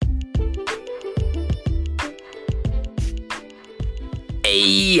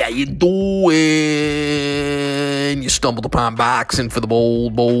Hey, how you doing? You stumbled upon boxing for the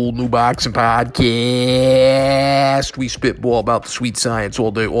bold new boxing podcast. We spitball about the sweet science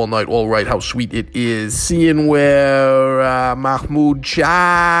all day, all night, all right, how sweet it is. Seeing where Mahmoud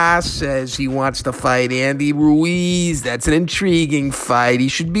Shah says he wants to fight Andy Ruiz. That's an intriguing fight. He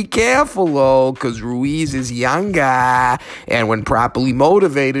should be careful, though, because Ruiz is younger. And when properly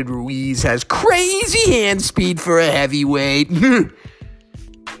motivated, Ruiz has crazy hand speed for a heavyweight.